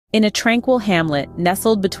In a tranquil hamlet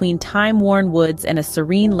nestled between time-worn woods and a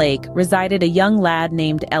serene lake resided a young lad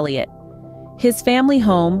named Elliot. His family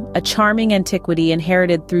home, a charming antiquity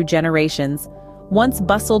inherited through generations, once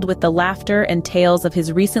bustled with the laughter and tales of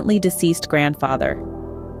his recently deceased grandfather.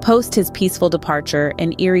 Post his peaceful departure,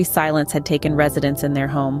 an eerie silence had taken residence in their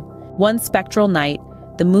home. One spectral night,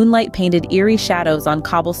 the moonlight painted eerie shadows on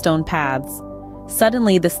cobblestone paths.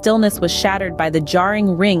 Suddenly, the stillness was shattered by the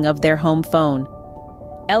jarring ring of their home phone.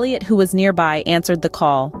 Elliot, who was nearby, answered the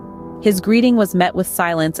call. His greeting was met with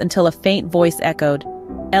silence until a faint voice echoed,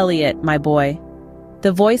 "Elliot, my boy."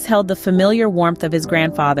 The voice held the familiar warmth of his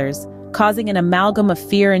grandfather's, causing an amalgam of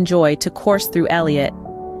fear and joy to course through Elliot.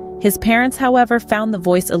 His parents, however, found the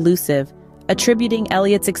voice elusive, attributing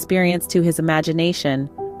Elliot's experience to his imagination,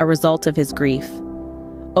 a result of his grief.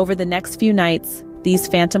 Over the next few nights, these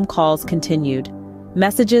phantom calls continued.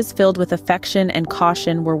 Messages filled with affection and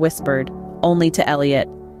caution were whispered, only to Elliot.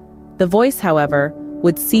 The voice, however,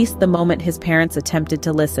 would cease the moment his parents attempted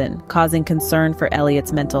to listen, causing concern for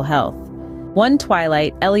Elliot's mental health. One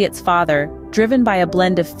twilight, Elliot's father, driven by a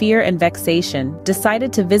blend of fear and vexation,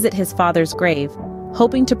 decided to visit his father's grave,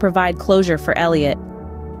 hoping to provide closure for Elliot.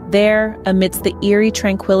 There, amidst the eerie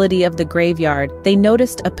tranquility of the graveyard, they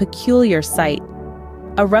noticed a peculiar sight.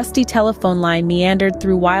 A rusty telephone line meandered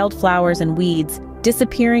through wildflowers and weeds,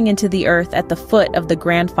 disappearing into the earth at the foot of the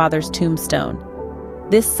grandfather's tombstone.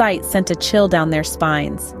 This sight sent a chill down their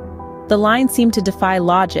spines. The line seemed to defy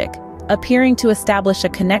logic, appearing to establish a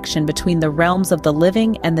connection between the realms of the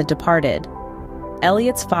living and the departed.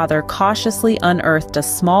 Elliot's father cautiously unearthed a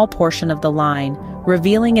small portion of the line,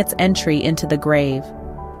 revealing its entry into the grave.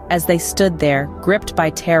 As they stood there, gripped by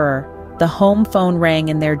terror, the home phone rang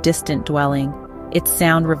in their distant dwelling, its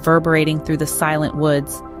sound reverberating through the silent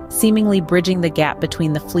woods, seemingly bridging the gap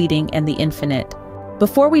between the fleeting and the infinite.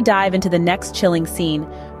 Before we dive into the next chilling scene,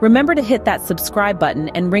 remember to hit that subscribe button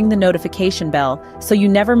and ring the notification bell so you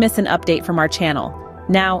never miss an update from our channel.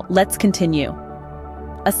 Now, let's continue.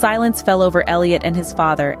 A silence fell over Elliot and his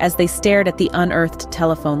father as they stared at the unearthed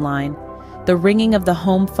telephone line. The ringing of the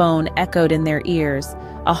home phone echoed in their ears,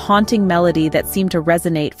 a haunting melody that seemed to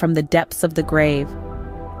resonate from the depths of the grave.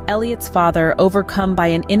 Elliot's father, overcome by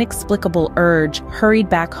an inexplicable urge, hurried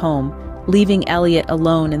back home, leaving Elliot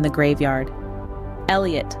alone in the graveyard.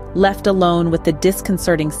 Elliot, left alone with the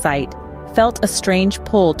disconcerting sight, felt a strange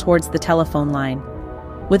pull towards the telephone line.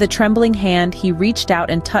 With a trembling hand, he reached out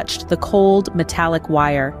and touched the cold, metallic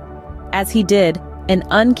wire. As he did, an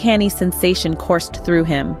uncanny sensation coursed through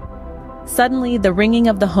him. Suddenly, the ringing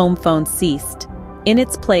of the home phone ceased. In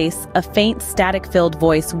its place, a faint, static-filled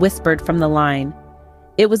voice whispered from the line.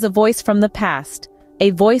 It was a voice from the past,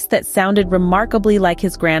 a voice that sounded remarkably like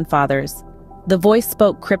his grandfather's. The voice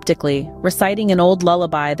spoke cryptically, reciting an old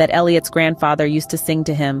lullaby that Elliot's grandfather used to sing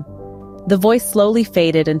to him. The voice slowly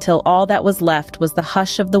faded until all that was left was the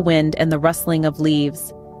hush of the wind and the rustling of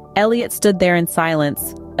leaves. Elliot stood there in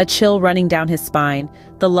silence, a chill running down his spine,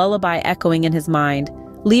 the lullaby echoing in his mind,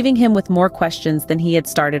 leaving him with more questions than he had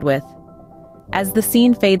started with. As the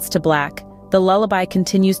scene fades to black, the lullaby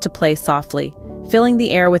continues to play softly, filling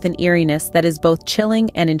the air with an eeriness that is both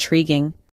chilling and intriguing.